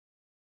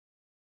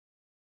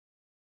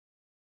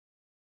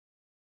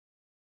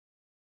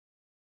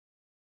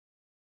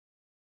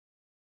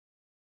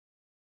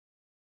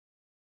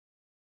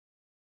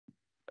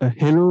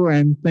Hello,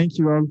 and thank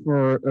you all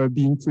for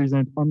being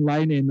present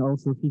online and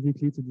also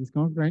physically to this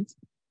conference.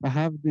 I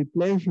have the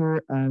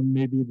pleasure and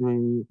maybe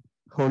the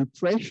whole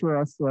pressure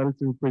as well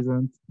to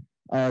present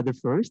the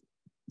first.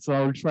 So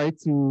I'll try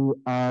to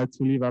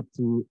live up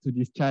to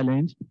this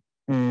challenge.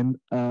 And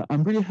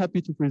I'm really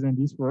happy to present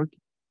this work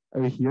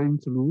here in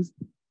Toulouse,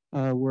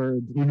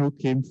 where Bruno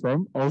came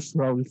from,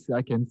 also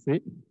I can say,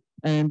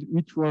 and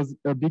which was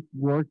a big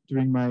work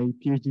during my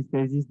PhD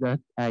thesis that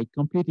I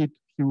completed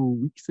a few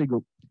weeks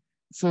ago.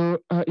 So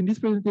in this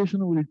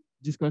presentation, we'll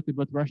discuss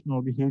about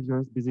rational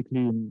behaviors, basically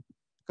in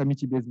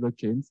community-based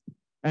blockchains.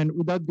 And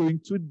without going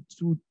too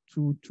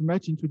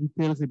much into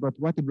details about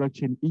what a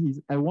blockchain is,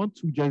 I want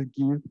to just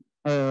give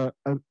a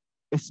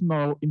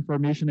small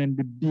information and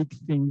the big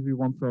things we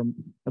want from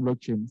a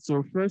blockchain.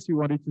 So first, we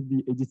want it to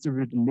be a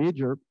distributed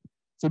ledger.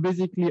 So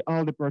basically,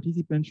 all the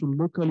participants should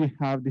locally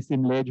have the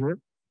same ledger,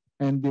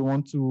 and they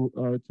want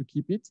to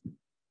keep it.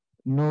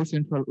 No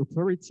central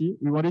authority.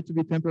 We want it to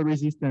be temporal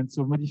resistant,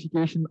 so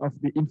modification of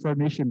the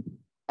information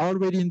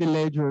already in the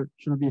ledger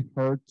should be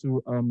hard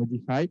to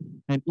modify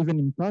and even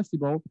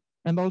impossible,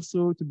 and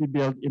also to be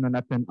built in an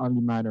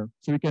append-only manner.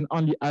 So we can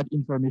only add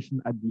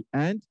information at the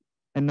end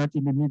and not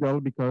in the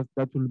middle, because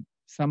that will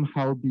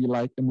somehow be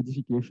like a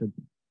modification.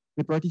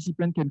 The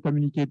participant can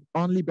communicate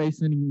only by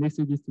sending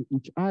messages to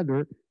each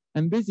other,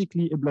 and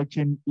basically a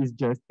blockchain is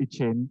just a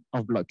chain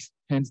of blocks,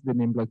 hence the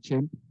name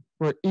blockchain,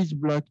 where each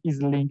block is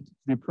linked to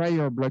the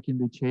prior block in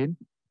the chain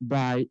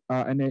by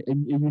a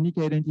unique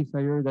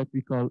identifier that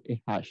we call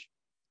a hash.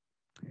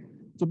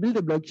 To build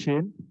a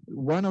blockchain,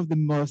 one of the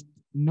most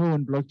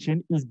known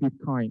blockchain is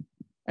Bitcoin.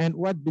 And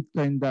what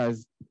Bitcoin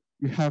does,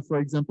 you have, for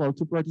example,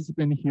 two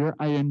participants here,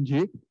 I and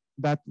J,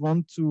 that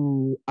want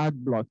to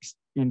add blocks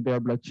in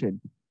their blockchain.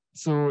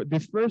 So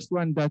the first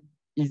one that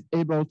is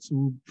able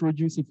to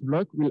produce its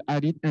block will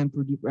add it and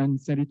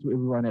send it to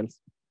everyone else.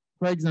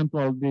 For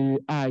example, the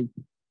I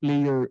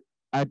player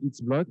add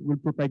its block, will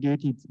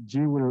propagate it,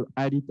 J will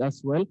add it as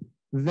well.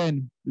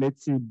 Then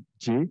let's say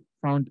J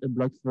found a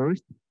block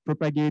first,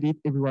 propagate it,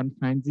 everyone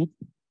finds it,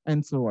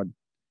 and so on.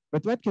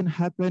 But what can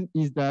happen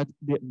is that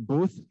they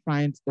both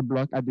find a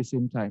block at the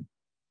same time.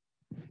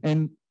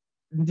 And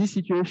in this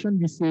situation,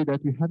 we say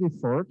that we have a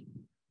fork,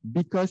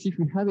 because if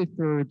we have a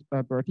third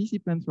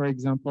participant, for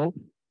example,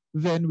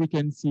 then we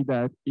can see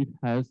that it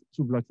has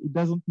two blocks. It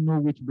doesn't know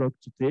which block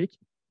to take,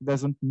 it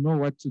doesn't know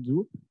what to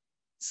do.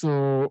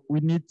 So we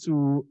need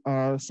to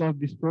solve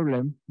this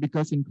problem,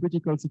 because in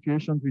critical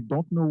situations, we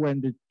don't know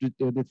when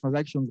the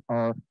transactions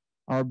are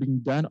being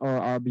done or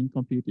are being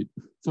completed.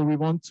 So we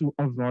want to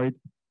avoid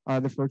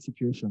the fork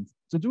situations.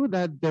 To do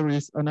that, there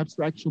is an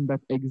abstraction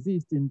that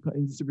exists in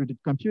distributed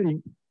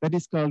computing that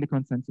is called the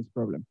consensus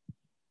problem.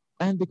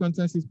 And the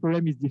consensus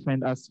problem is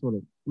defined as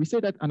follows. We say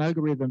that an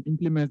algorithm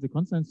implements the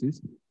consensus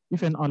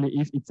if and only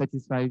if it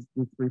satisfies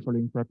the three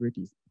following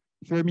properties.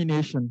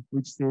 Termination,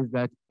 which says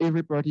that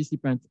every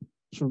participant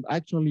should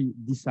actually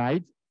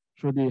decide,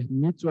 should they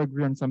need to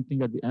agree on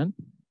something at the end.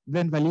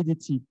 Then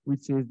validity,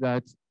 which says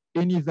that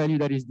any value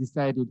that is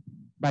decided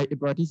by a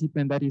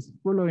participant that is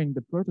following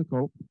the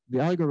protocol, the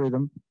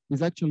algorithm,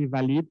 is actually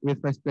valid with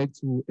respect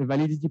to a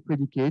validity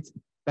predicate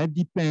that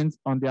depends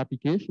on the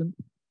application,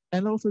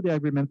 and also the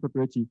agreement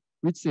property,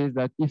 which says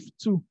that if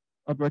two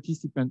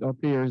participants or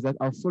players that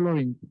are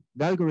following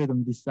the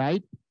algorithm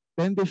decide,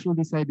 then they should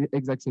decide the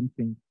exact same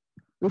thing.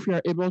 If we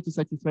are able to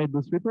satisfy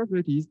those three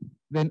properties,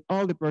 then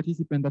all the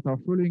participants that are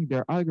following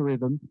their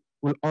algorithm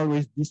will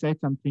always decide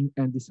something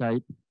and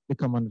decide the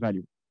common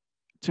value.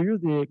 To use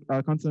the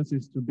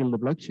consensus to build a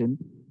blockchain,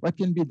 what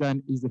can be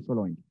done is the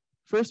following.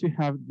 First, we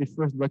have the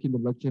first block in the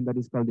blockchain that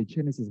is called the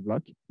Genesis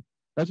block.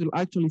 That will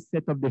actually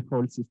set up the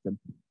whole system.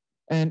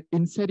 And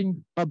in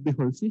setting up the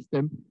whole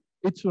system,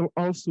 it will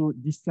also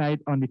decide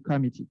on the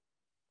committee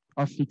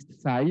of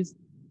fixed size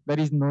that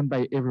is known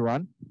by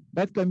everyone.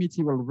 That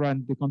committee will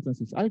run the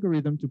consensus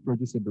algorithm to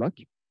produce a block,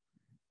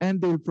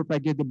 and they will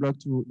propagate the block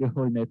to the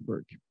whole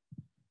network.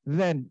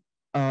 Then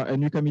a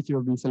new committee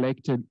will be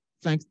selected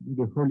thanks to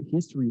the whole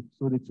history,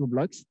 so the two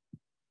blocks.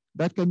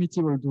 That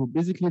committee will do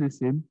basically the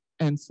same,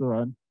 and so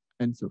on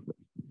and so forth.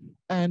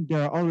 And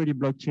there are already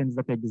blockchains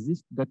that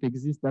exist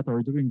that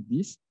are doing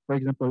this. For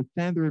example,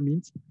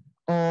 Tendermint,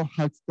 or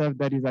Hotstuff,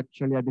 that is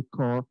actually at the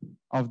core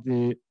of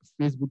the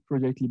Facebook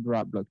project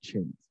Libra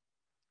blockchains.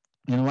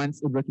 And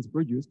once a block is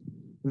produced,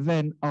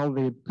 then all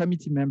the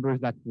committee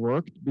members that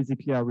worked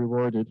basically are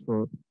rewarded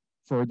for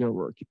their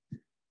work.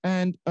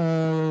 And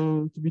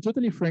to be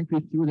totally frank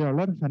with you, there are a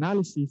lot of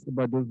analysis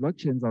about those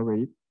blockchains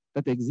already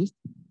that exist.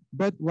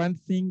 But one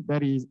thing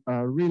that is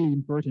really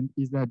important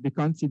is that they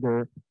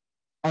consider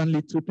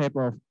only two types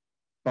of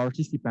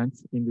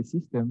participants in the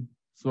system.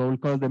 So we'll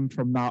call them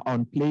from now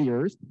on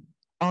players,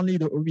 only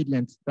the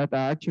obedient that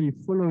are actually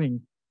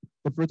following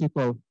the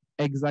protocol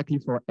exactly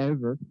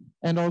forever,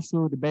 and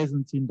also the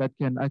Byzantine that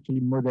can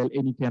actually model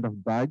any kind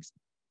of bugs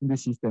in the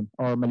system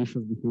or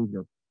malicious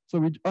behavior. So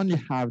we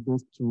only have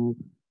those two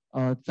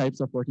types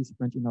of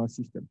participants in our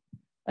system.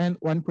 And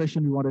one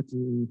question we wanted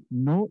to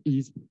know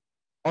is,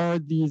 are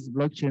these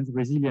blockchains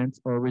resilient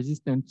or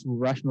resistant to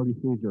rational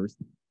behaviors?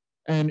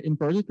 And in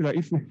particular,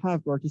 if we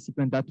have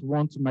participants that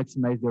want to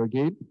maximize their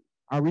gain,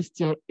 are we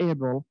still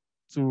able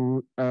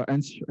to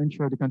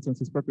ensure the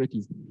consensus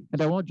properties?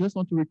 And I just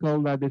want to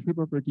recall that the three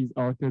properties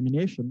are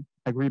termination,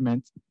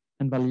 agreement,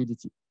 and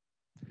validity.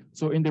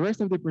 So in the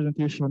rest of the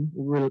presentation,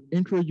 we will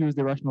introduce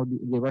the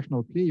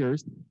rational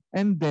players,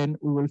 and then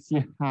we will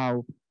see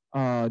how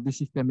the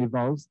system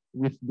evolves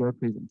with their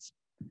presence.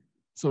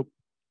 So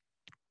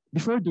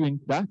before doing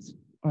that,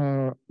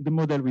 the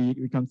model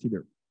we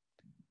consider.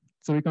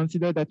 So we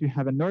consider that we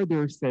have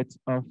another set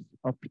of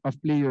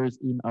players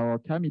in our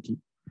committee.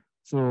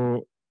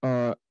 So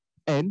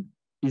N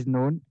is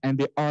known, and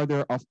the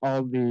order of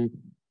all the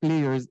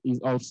players is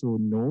also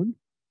known.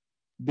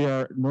 They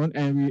are known,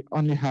 and we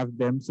only have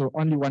them. So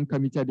only one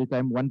committee at a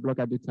time, one block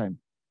at a time.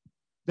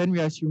 Then we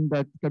assume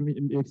that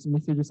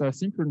messages are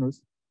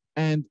synchronous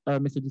and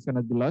messages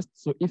cannot be lost.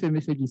 So if a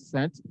message is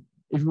sent,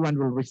 everyone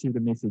will receive the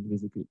message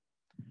basically.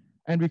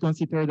 And we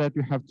consider that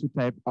we have two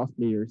types of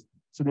players.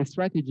 So the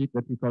strategic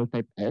that we call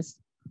type S,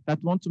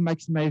 that want to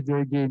maximize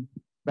their gain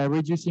by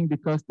reducing the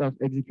cost of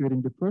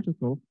executing the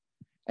protocol,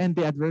 and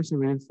the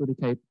adversaries, so the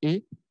type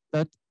A,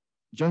 that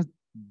just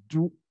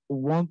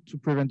want to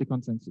prevent the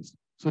consensus.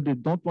 So they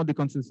don't want the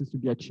consensus to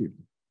be achieved.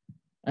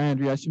 And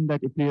we assume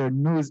that a player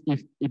knows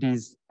if it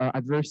is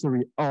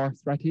adversary or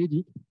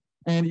strategic,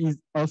 and is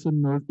also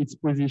knows its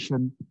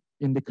position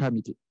in the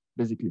committee,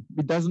 basically.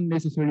 It doesn't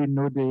necessarily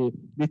know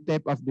the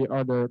type of the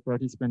other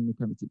participant in the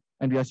committee.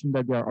 And we assume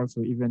that they are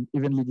also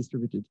evenly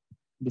distributed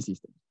in the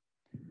system.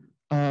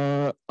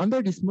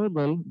 Under this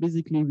model,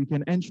 basically, we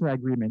can ensure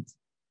agreement.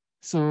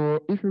 So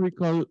if you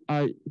recall,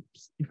 I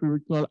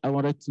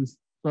wanted to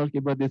talk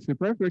about the three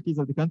properties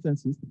of the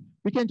consensus.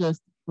 We can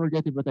just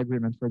forget about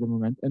agreement for the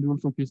moment, and we'll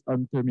focus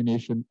on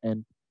termination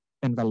and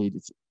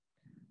validity.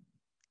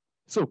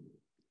 So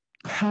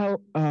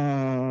how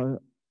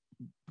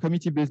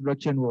committee-based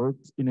blockchain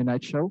works in a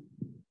nutshell.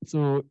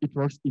 So it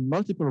works in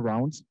multiple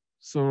rounds.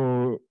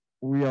 So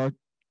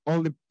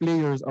all the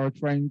players are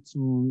trying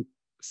to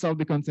solve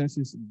the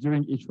consensus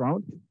during each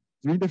round.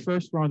 During the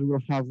first round, we will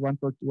have one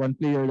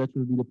player that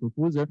will be the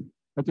proposer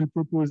that will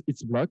propose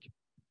its block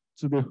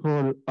to the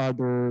whole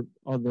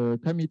other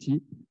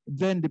committee.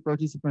 Then the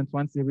participants,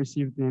 once they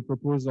receive the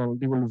proposal,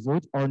 they will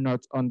vote or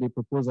not on the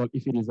proposal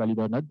if it is valid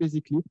or not,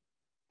 basically.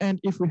 And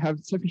if we have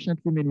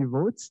sufficiently many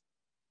votes,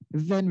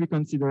 then we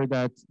consider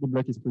that the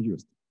block is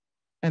produced.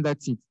 And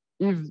that's it.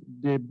 If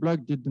the block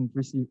didn't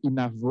receive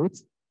enough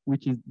votes,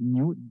 which is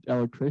new,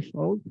 our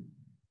threshold,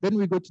 then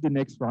we go to the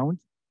next round.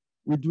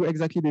 We do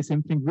exactly the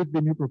same thing with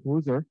the new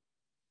proposer,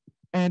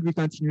 and we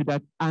continue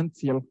that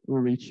until we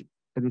reach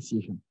a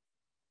decision,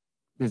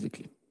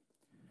 basically.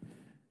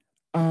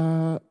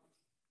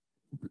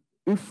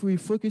 If we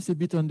focus a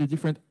bit on the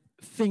different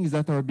things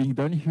that are being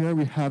done here,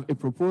 we have a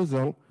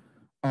proposal,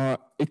 a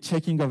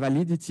checking of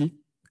validity,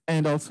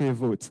 and also a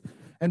vote.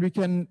 And we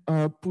can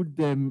put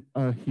them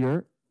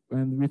here,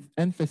 and with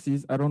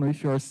emphasis. I don't know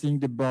if you are seeing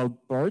the bold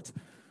part.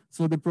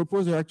 So the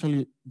proposer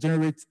actually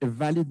generates a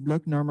valid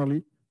block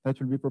normally that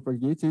will be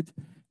propagated.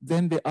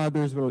 Then the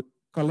others will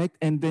collect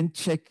and then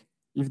check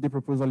if the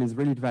proposal is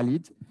really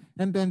valid.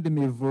 And then they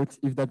may vote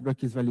if that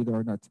block is valid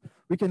or not.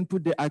 We can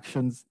put the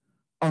actions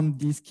on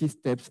these key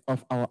steps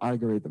of our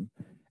algorithm.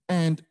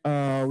 And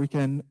we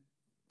can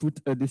put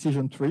a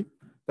decision tree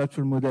that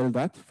will model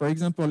that. For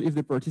example, if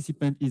the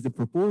participant is the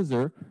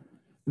proposer,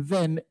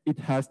 then it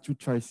has two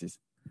choices.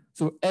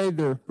 So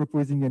either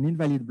proposing an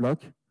invalid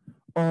block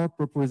or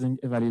proposing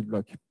a valid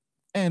block.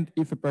 And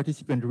if a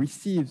participant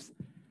receives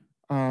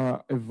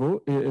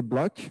a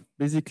block,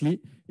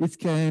 basically, it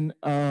can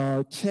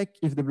check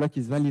if the block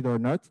is valid or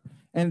not,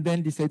 and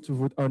then decide to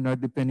vote or not,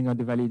 depending on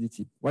the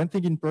validity. One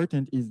thing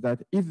important is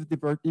that if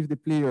the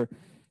player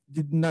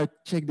did not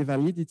check the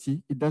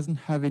validity, it doesn't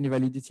have any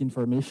validity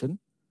information,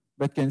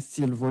 but can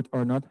still vote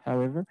or not,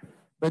 however.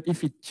 But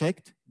if it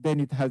checked, then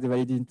it has the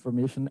validity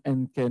information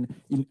and can,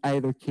 in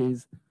either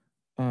case,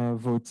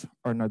 vote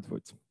or not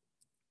vote.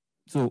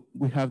 So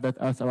we have that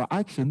as our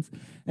actions,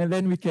 and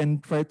then we can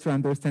try to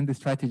understand the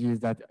strategies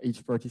that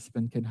each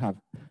participant can have.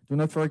 Do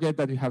not forget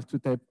that we have two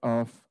types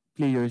of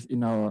players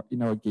in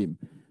our game.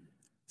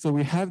 So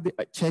we have the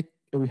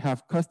we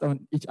have cost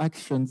on each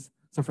actions.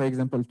 So for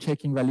example,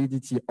 checking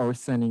validity or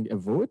sending a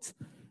vote,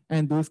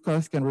 and those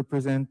costs can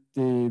represent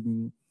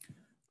the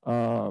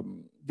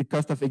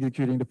cost of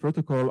executing the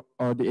protocol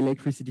or the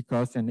electricity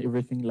cost and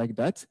everything like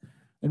that.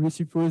 And we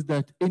suppose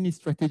that any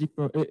strategic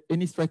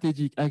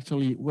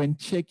actually, when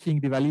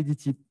checking the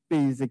validity,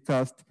 pays a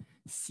cost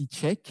C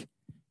check.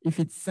 If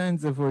it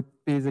sends a vote,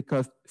 pays a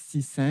cost C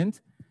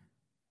send.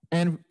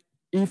 And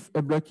if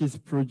a block is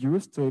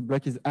produced, so a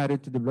block is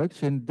added to the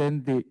blockchain,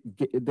 then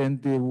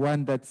the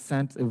one that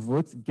sent a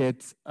vote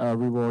gets a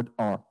reward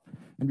R.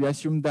 And we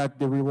assume that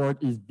the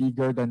reward is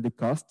bigger than the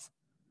costs,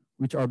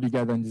 which are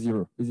bigger than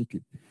 0,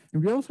 basically.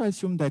 And we also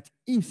assume that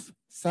if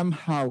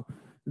somehow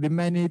they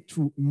manage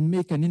to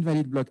make an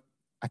invalid block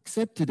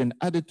accepted and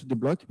added to the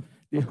block,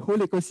 the whole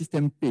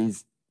ecosystem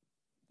pays.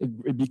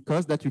 a big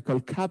cost that we call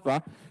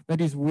kappa, that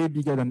is way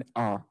bigger than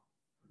R.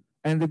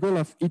 And the goal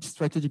of each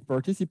strategic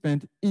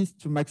participant is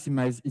to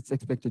maximize its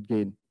expected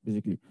gain,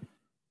 basically.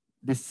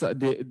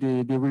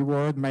 The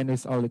reward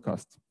minus all the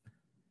costs.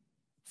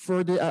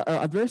 For the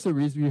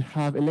adversaries, we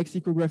have a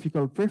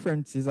lexicographical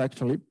preferences,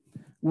 actually,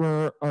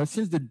 where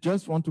since they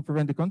just want to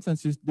prevent the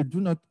consensus, they do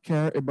not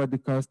care about the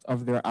cost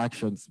of their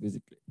actions,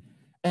 basically.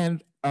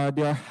 And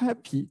they are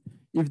happy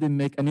if they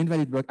make an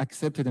invalid block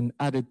accepted and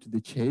added to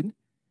the chain.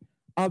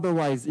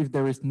 Otherwise, if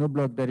there is no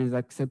block that is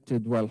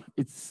accepted, well,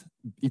 it's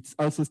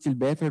also still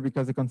better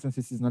because the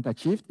consensus is not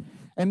achieved.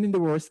 And in the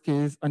worst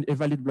case, a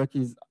valid block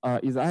is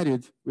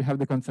added. We have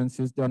the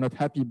consensus. They are not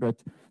happy,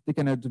 but they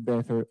cannot do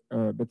better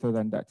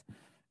than that.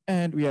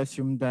 And we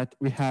assume that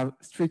we have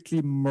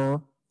strictly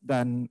more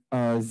than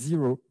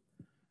 0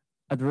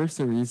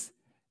 adversaries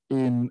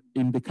in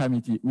the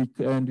committee.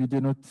 And we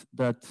denote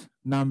that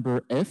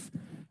number F.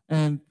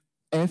 And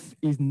F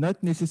is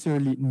not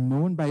necessarily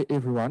known by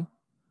everyone.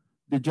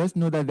 They just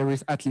know that there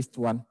is at least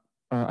one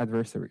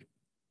adversary.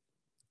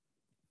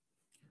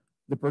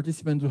 The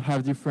participants will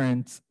have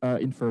different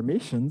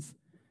informations.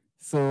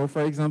 So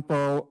for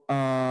example,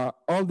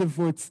 all the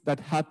votes that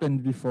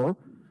happened before,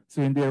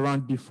 so in the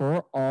round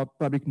before, are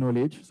public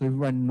knowledge. So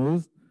everyone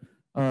knows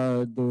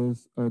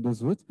those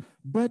votes,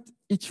 but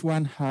each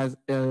one has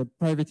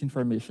private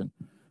information.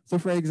 So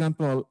for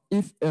example,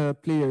 if a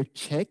player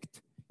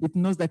checked, it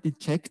knows that it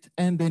checked,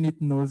 and then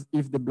it knows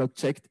if the block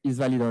checked is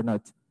valid or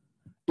not.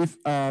 If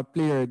a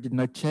player did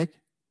not check,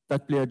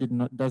 that player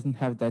doesn't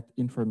have that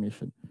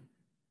information.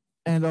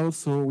 And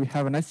also we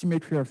have an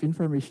asymmetry of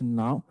information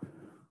now,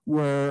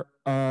 where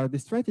the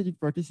strategic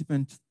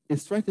participant, a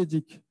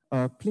strategic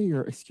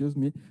player,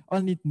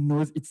 only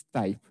knows its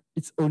type,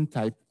 its own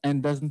type,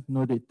 and doesn't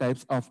know the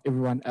types of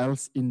everyone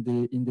else in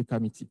the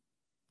committee.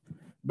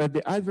 But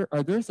the other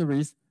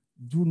adversaries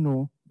do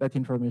know that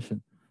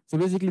information. So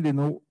basically they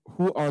know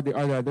who are the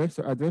other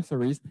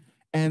adversaries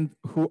and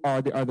who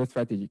are the other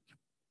strategic.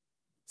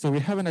 So we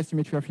have an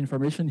asymmetry of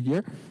information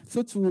here.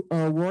 So to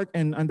work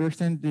and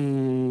understand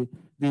the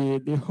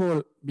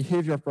whole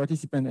behavior of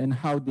participants and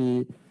how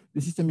the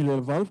system will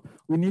evolve,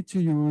 we need to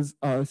use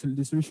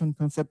the solution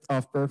concept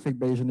of perfect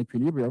Bayesian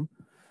equilibrium.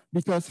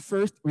 Because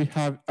first we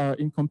have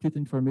incomplete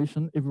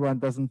information. Everyone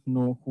doesn't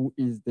know who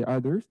is the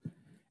others.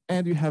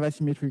 And we have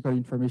asymmetrical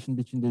information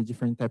between the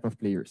different type of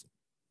players.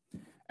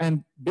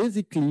 And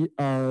basically,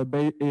 a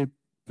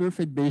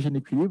perfect Bayesian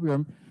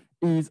equilibrium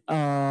is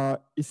a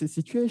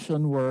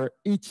situation where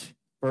each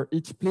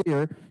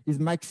player is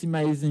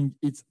maximizing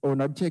its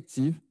own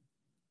objective,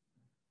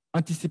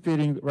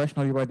 anticipating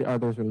rationally what the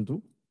others will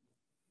do.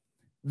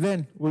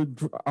 Then we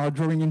are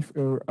drawing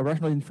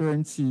rational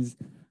inferences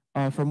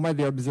from what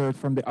they observed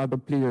from the other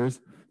players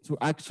to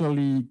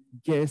actually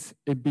guess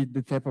a bit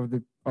the type of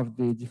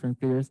the different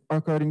players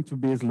according to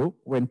Bayes' law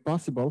when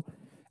possible.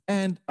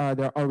 And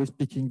they're always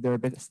picking their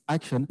best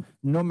action,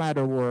 no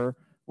matter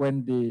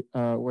when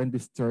they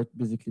start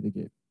basically the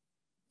game.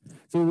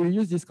 So we'll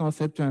use this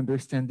concept to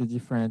understand the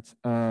different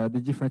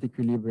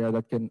equilibria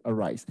that can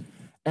arise.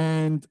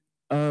 And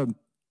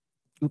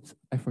oops,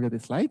 I forgot the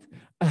slide.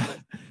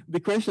 The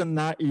question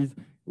now is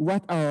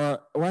what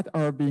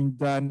are being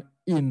done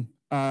in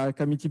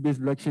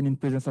committee-based blockchain in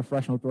presence of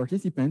rational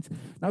participants?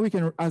 Now we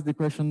can ask the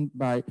question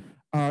by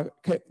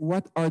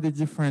what are the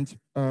different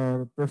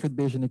perfect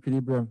Bayesian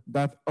equilibria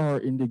that are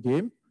in the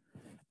game,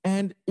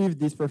 and if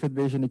these perfect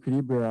Bayesian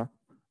equilibria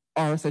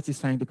are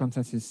satisfying the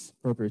consensus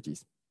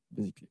properties,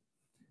 basically.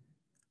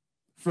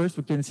 First,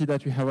 we can see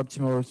that we have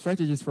optimal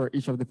strategies for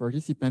each of the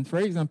participants. For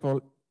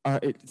example,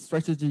 the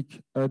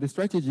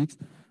strategics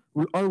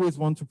will always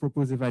want to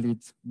propose a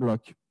valid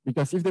block,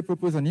 because if they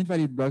propose an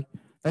invalid block,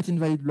 that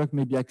invalid block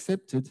may be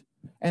accepted,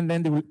 and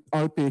then they will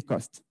all pay a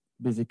cost,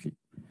 basically.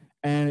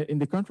 And in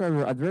the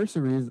contrary,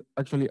 adversaries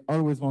actually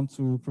always want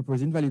to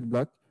propose invalid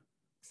blocks,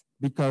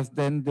 because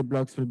then the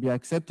blocks will be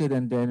accepted,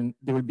 and then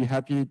they will be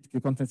happy the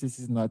consensus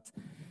is not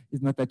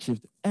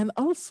achieved. And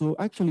also,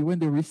 actually, when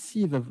they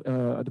receive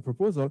the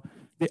proposal,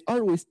 they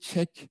always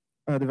check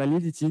the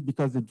validity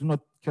because they do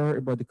not care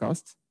about the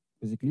cost,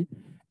 basically,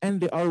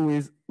 and they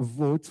always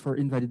vote for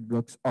invalid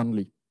blocks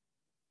only.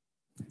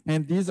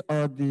 And these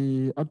are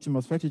the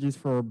optimal strategies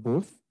for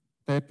both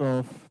type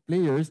of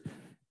players.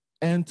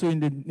 And so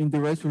in the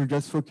rest, we'll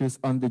just focus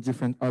on the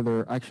different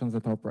other actions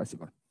that are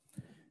possible.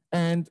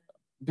 And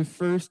the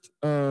first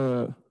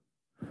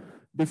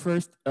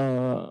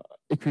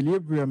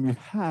equilibrium we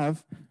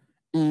have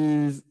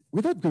is,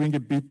 without going a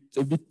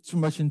bit too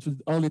much into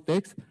all the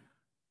text,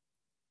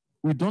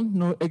 we don't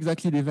know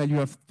exactly the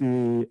value of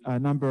the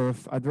number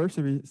of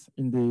adversaries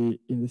in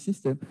the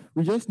system.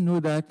 We just know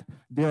that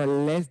they are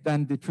less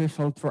than the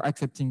threshold for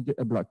accepting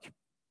a block,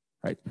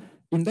 right?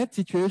 In that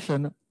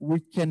situation, we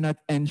cannot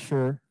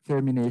ensure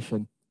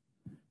termination.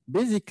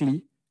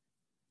 Basically,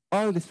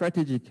 all the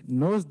strategic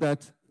knows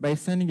that by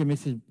sending a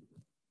message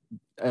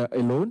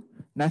alone,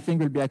 nothing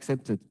will be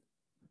accepted.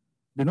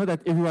 They know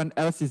that everyone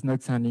else is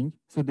not sending,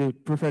 so they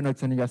prefer not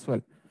sending as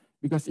well.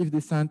 Because if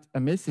they send a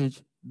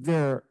message,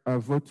 their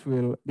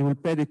they will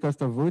pay the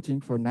cost of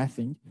voting for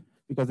nothing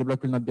because the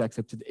block will not be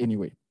accepted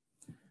anyway.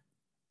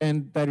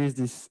 And that is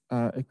this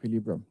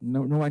equilibrium.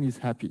 No one is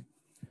happy.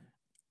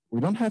 We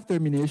don't have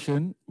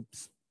termination,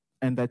 oops,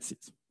 and that's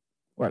it.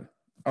 Well,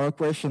 our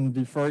question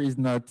before is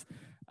not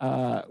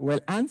well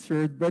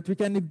answered, but you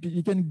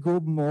can go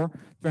more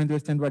to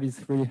understand what is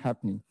really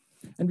happening.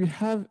 And we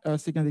have a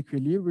second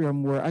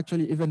equilibrium where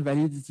actually even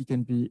validity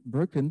can be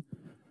broken,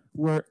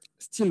 where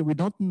still we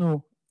don't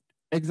know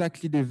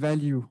exactly the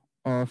value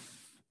of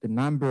the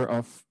number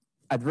of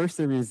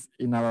adversaries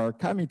in our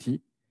committee,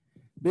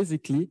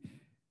 basically,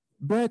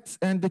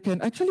 and they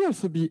can actually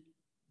also be,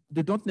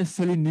 they don't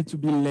necessarily need to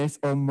be less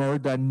or more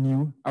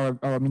than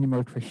our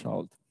minimal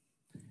threshold.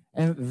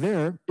 And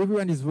there,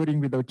 everyone is voting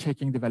without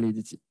checking the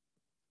validity.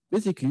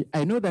 Basically,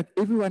 I know that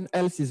everyone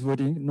else is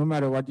voting no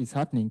matter what is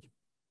happening.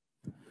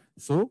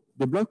 So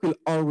the block will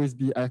always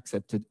be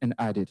accepted and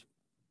added.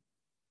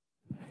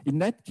 In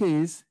that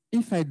case,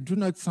 if I do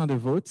not send a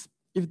vote,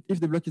 if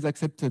the block is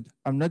accepted,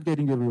 I'm not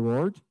getting a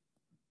reward.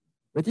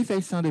 But if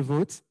I send a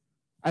vote,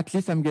 at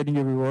least I'm getting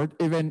a reward,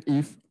 even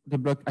if the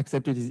block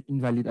accepted is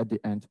invalid at the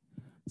end.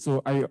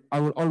 So I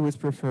will always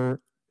prefer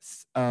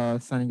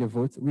sending a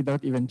vote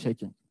without even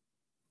checking.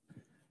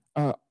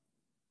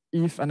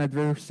 If an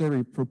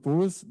adversary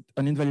proposes,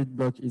 an invalid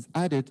block is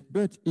added,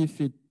 but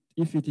if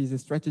it is a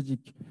strategic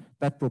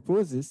that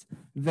proposes,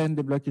 then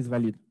the block is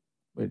valid.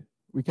 Well,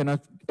 we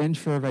cannot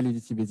ensure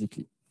validity,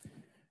 basically.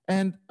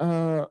 And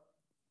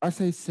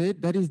as I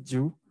said, that is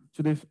due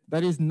to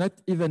that is not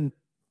even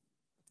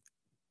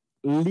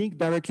linked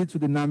directly to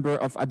the number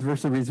of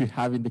adversaries we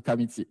have in the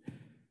committee,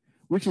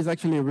 which is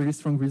actually a really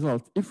strong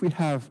result. If we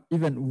have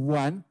even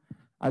one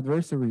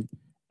adversary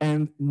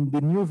and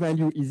the new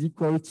value is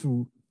equal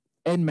to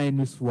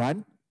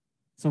n-1,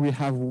 so we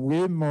have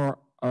way more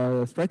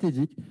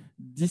strategic,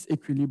 this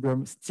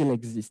equilibrium still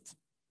exists,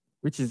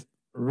 which is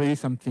really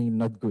something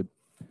not good.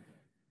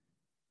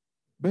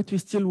 But we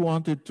still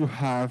wanted to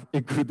have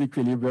a good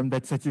equilibrium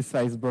that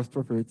satisfies both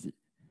property.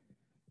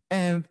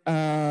 And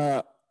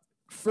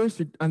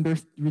first,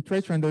 we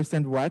try to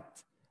understand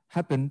what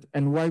happened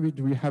and why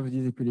do we have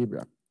this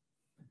equilibrium.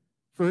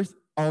 First,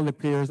 all the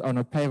players are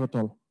not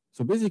pivotal.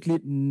 So basically,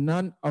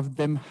 none of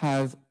them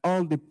has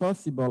all the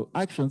possible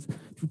actions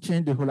to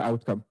change the whole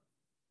outcome.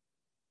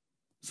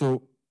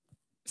 So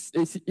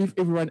if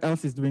everyone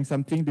else is doing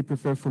something, they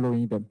prefer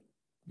following them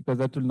because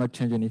that will not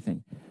change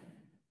anything.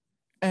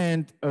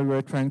 And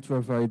we're trying to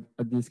avoid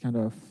these kind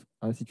of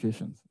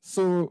situations.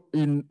 So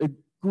in a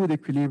good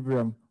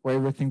equilibrium where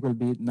everything will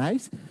be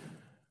nice,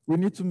 we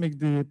need to make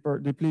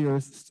the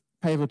players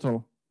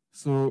pivotal.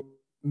 So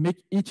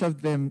make each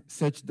of them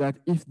such that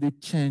if they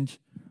change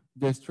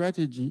their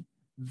strategy,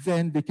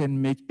 then they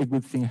can make a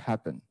good thing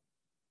happen.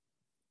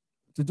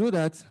 To do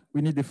that,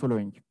 we need the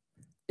following.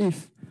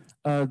 If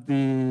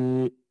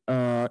the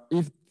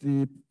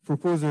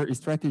proposer is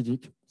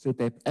strategic, so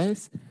type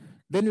S,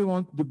 then we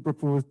want the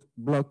proposed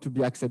block to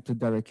be accepted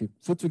directly,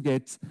 so to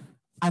get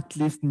at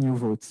least new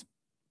votes.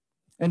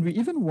 And we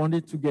even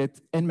wanted to get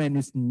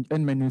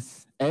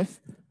n-f.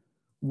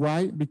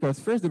 Why? Because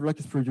first the block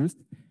is produced,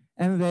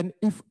 and then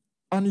if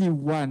only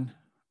one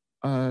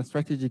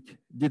strategic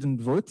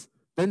didn't vote,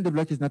 then the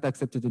block is not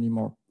accepted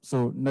anymore,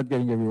 so not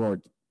getting a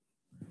reward.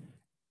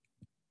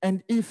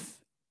 And if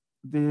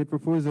the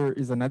proposer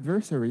is an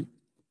adversary,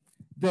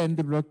 then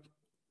the block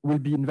will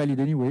be invalid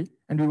anyway,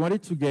 and we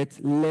wanted to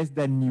get less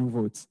than new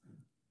votes.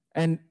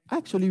 And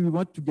actually, we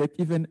want to get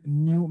even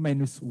new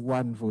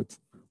 -1 vote.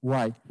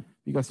 Why?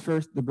 Because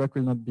first, the block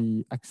will not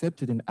be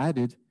accepted and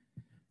added,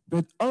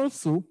 but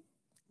also,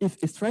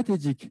 if a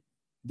strategic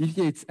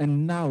deviates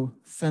and now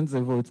sends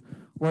a vote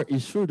where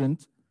it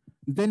shouldn't,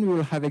 then we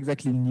will have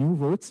exactly new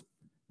votes.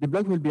 The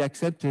block will be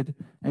accepted,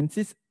 and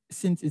since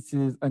it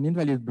is an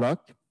invalid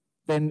block,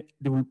 then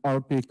they will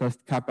all pay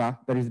cost kappa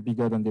that is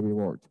bigger than the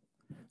reward.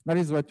 That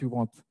is what we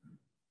want.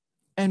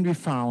 And we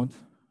found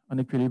an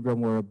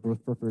equilibrium where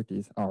both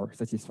properties are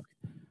satisfied.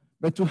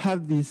 But to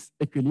have this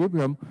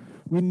equilibrium,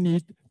 we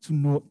need to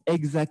know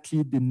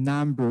exactly the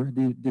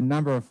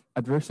number of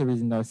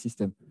adversaries in our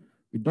system.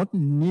 We don't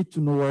need to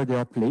know where they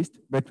are placed,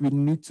 but we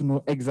need to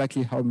know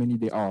exactly how many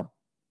they are.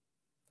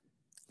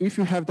 If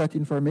you have that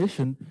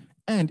information,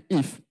 and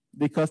if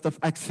the cost of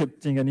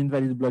accepting an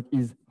invalid block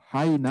is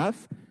high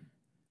enough,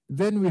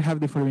 then we have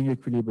the following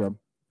equilibrium.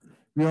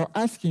 We are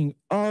asking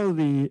all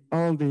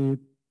the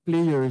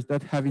players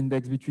that have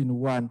index between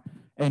 1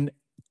 and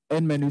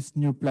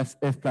n-nu plus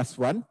f plus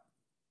 1,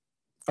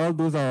 all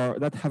those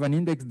that have an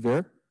index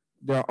there,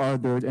 they are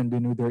ordered and they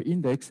know their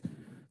index,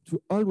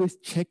 to always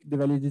check the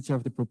validity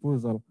of the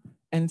proposal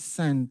and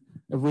send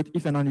a vote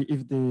if and only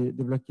if the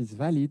block is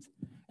valid.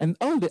 And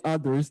all the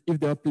others, if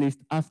they are placed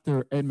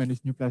after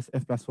n-nu plus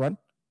f plus 1,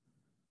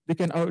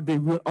 they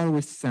will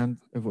always send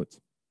a vote,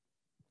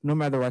 no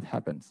matter what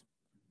happens.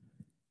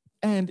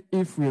 And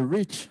if we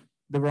reach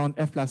the round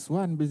f plus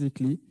 1,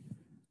 basically,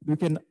 we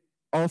can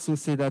also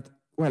say that,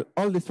 well,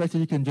 all the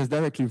strategy can just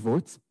directly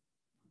vote,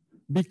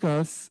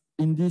 because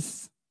in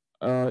this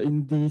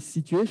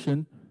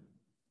situation,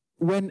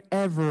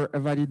 whenever a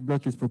valid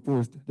block is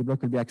proposed, the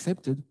block will be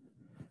accepted.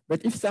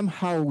 But if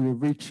somehow we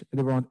reach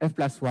the round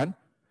f+1,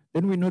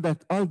 then we know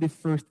that all the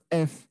first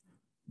f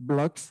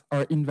blocks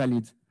are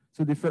invalid.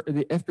 So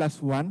the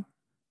f+1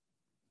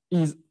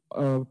 is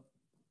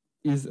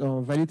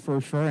valid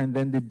for sure, and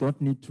then they don't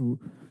need to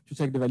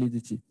check the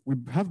validity. We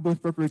have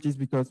both properties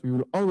because we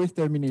will always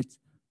terminate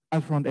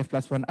at round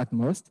f+1 at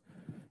most,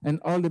 and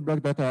all the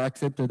blocks that are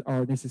accepted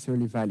are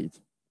necessarily valid,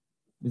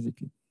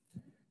 basically.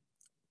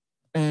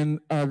 And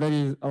that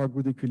is our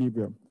good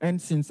equilibrium.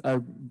 And since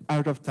I'm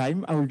out of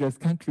time, I will just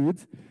conclude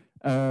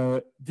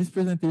this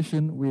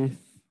presentation with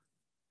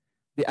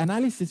the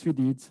analysis we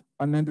did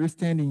on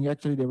understanding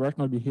actually the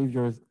rational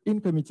behaviors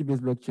in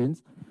committee-based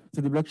blockchains.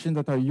 So the blockchains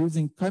that are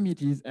using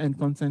committees and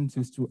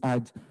consensus to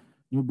add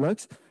new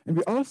blocks. And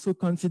we also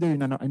consider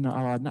in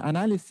our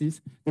analysis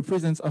the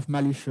presence of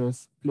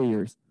malicious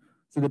players.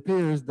 So the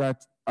players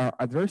that are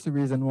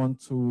adversaries and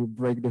want to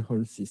break the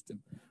whole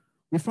system.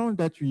 We found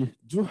that we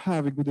do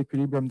have a good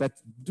equilibrium that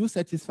do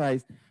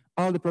satisfies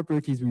all the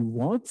properties we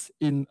want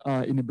in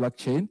a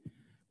blockchain,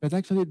 but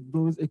actually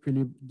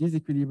this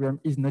equilibrium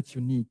is not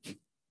unique.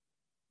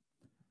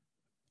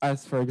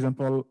 As for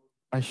example,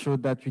 I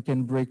showed that we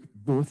can break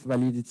both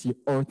validity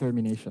or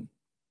termination.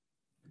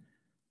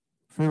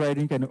 Free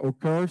riding can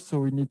occur, so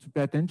we need to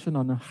pay attention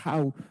on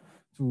how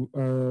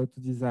to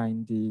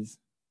design this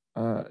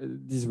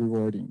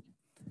rewarding.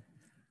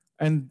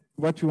 And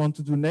what we want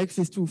to do next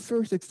is to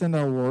first extend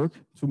our work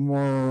to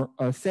more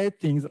said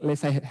things,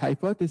 less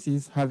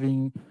hypotheses,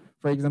 having,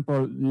 for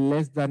example,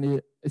 less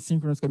than a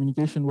synchronous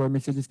communication where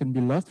messages can be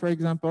lost, for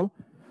example,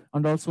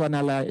 and also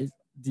analyze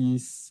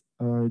this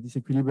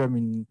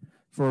equilibrium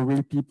for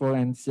real people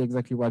and see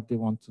exactly what they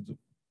want to do.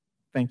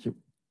 Thank you.